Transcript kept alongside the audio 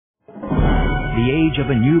the age of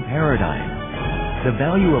a new paradigm. The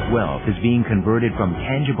value of wealth is being converted from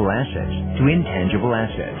tangible assets to intangible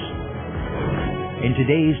assets. In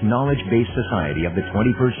today's knowledge-based society of the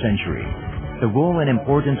 21st century, the role and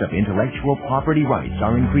importance of intellectual property rights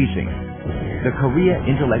are increasing. The Korea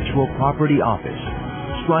Intellectual Property Office,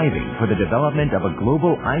 striving for the development of a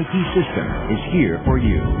global IT system, is here for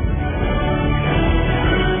you.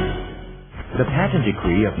 The Patent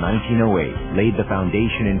Decree of 1908 laid the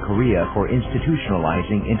foundation in Korea for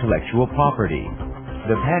institutionalizing intellectual property.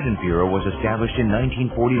 The Patent Bureau was established in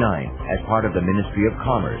 1949 as part of the Ministry of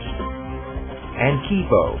Commerce. And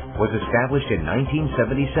Kipo was established in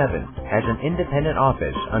 1977 as an independent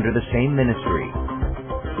office under the same ministry.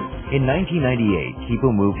 In 1998,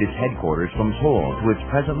 Kipo moved its headquarters from Seoul to its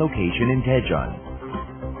present location in Daejeon.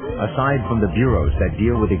 Aside from the bureaus that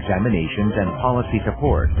deal with examinations and policy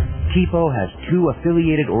support, Kipo has two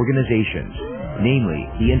affiliated organizations, namely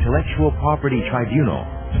the Intellectual Property Tribunal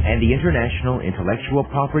and the International Intellectual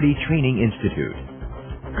Property Training Institute.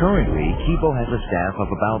 Currently, Kipo has a staff of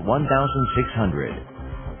about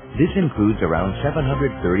 1,600. This includes around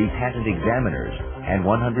 730 patent examiners and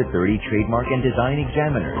 130 trademark and design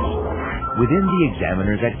examiners. Within the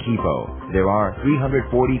examiners at Kipo, there are 340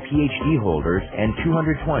 PhD holders and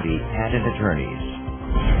 220 patent attorneys.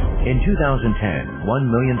 In 2010, 1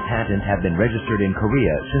 millionth patent have been registered in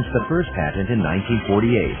Korea since the first patent in 1948.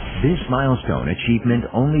 This milestone achievement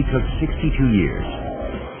only took 62 years.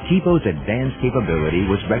 Kipo's advanced capability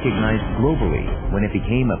was recognized globally when it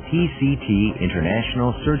became a PCT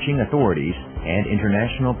International Searching Authorities and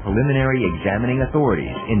International Preliminary Examining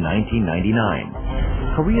Authorities in 1999.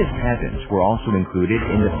 Korea's patents were also included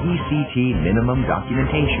in the PCT Minimum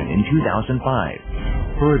Documentation in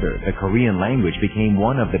 2005. Further, the Korean language became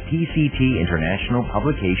one of the PCT International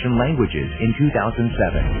Publication Languages in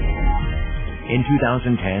 2007. In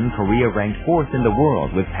 2010, Korea ranked 4th in the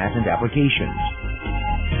world with patent applications.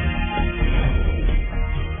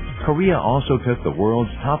 Korea also took the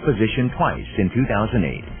world's top position twice in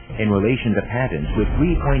 2008 in relation to patents with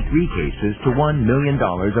 3.3 cases to $1 million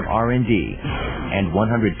of R&D and 102.6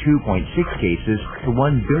 cases to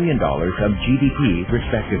 $1 billion of GDP,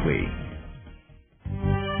 respectively.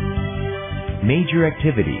 Major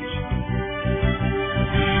activities.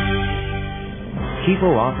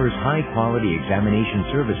 Kipo offers high-quality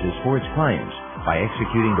examination services for its clients by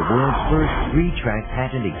executing the world's first 3-track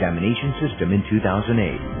patent examination system in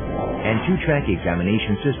 2008 and 2-track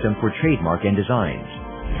examination system for trademark and designs.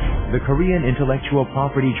 The Korean Intellectual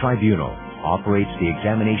Property Tribunal operates the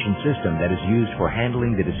examination system that is used for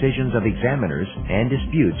handling the decisions of examiners and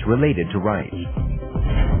disputes related to rights.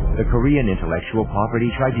 The Korean Intellectual Property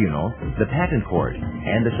Tribunal, the Patent Court,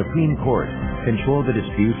 and the Supreme Court control the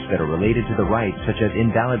disputes that are related to the rights such as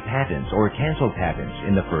invalid patents or canceled patents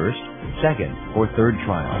in the first, second, or third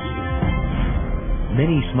trials.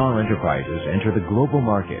 Many small enterprises enter the global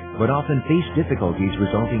market but often face difficulties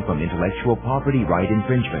resulting from intellectual property right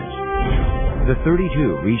infringements. The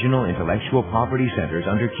 32 regional intellectual property centers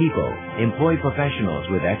under Kipo employ professionals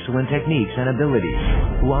with excellent techniques and abilities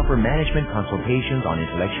who offer management consultations on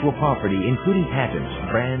intellectual property including patents,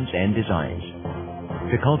 brands, and designs.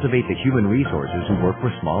 To cultivate the human resources who work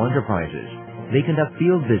for small enterprises, they conduct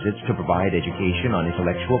field visits to provide education on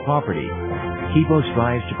intellectual property. Kipo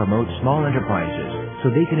strives to promote small enterprises so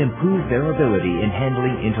they can improve their ability in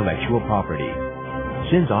handling intellectual property.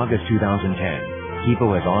 Since August 2010,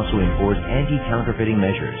 Kipo has also enforced anti-counterfeiting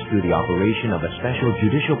measures through the operation of a special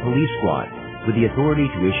judicial police squad with the authority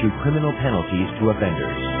to issue criminal penalties to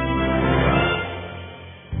offenders.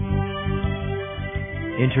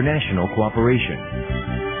 International cooperation.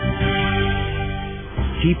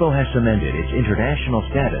 Kipo has cemented its international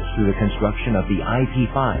status through the construction of the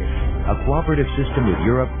IP5, a cooperative system with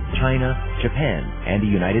Europe, China, Japan, and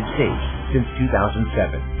the United States since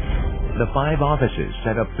 2007. The 5 offices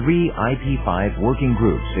set up 3 IP5 working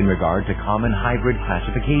groups in regard to common hybrid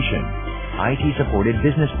classification, IT-supported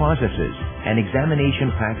business processes, and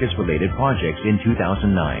examination practice-related projects in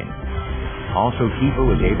 2009. Also, Kipo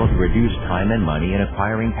was able to reduce time and money in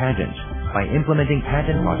acquiring patents by implementing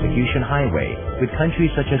patent prosecution highway with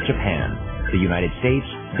countries such as Japan, the United States,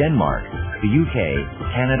 Denmark, the UK,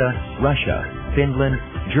 Canada, Russia, Finland,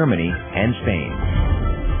 Germany, and Spain.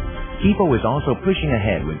 Kipo is also pushing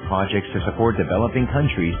ahead with projects to support developing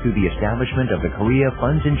countries through the establishment of the Korea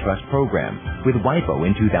Funds in Trust program with WIPO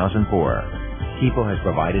in 2004. Kipo has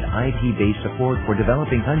provided IT-based support for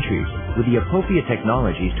developing countries with the appropriate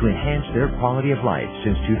technologies to enhance their quality of life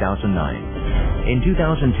since 2009. In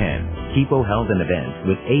 2010, Kipo held an event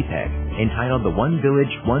with APEC entitled the One Village,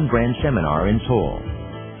 One Brand Seminar in Seoul.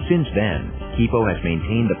 Since then, Kipo has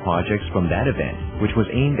maintained the projects from that event, which was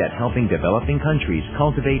aimed at helping developing countries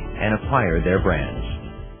cultivate and acquire their brands.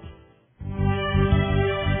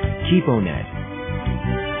 KipoNet.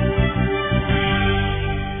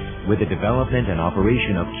 With the development and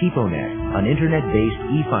operation of KipoNet, an internet-based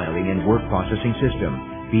e-filing and word processing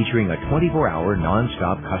system featuring a 24-hour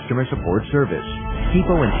non-stop customer support service,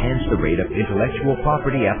 Kipo enhanced the rate of intellectual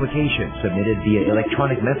property applications submitted via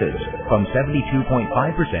electronic methods from 72.5%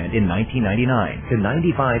 in 1999 to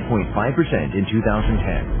 95.5% in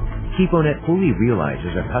 2010. KipoNet fully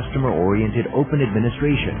realizes a customer-oriented open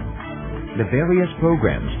administration. The various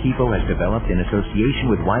programs Kipo has developed in association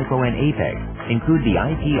with WIPO and APEC include the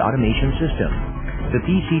IP Automation System, the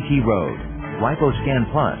PCT Road, WIPO Scan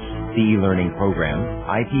Plus, the e-learning program,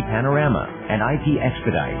 IP Panorama, and IP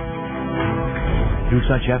Expedite. Through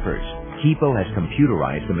such efforts, Kipo has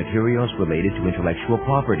computerized the materials related to intellectual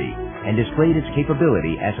property and displayed its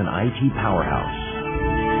capability as an IT powerhouse.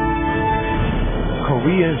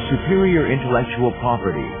 Korea's superior intellectual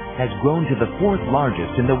property has grown to the fourth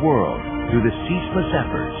largest in the world through the ceaseless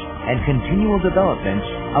efforts and continual developments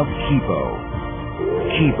of Kipo.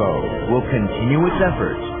 Kipo will continue its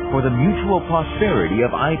efforts for the mutual prosperity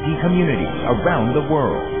of IP communities around the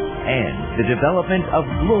world and the development of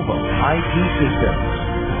global IP systems.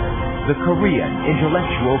 The Korean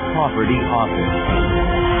Intellectual Property Office.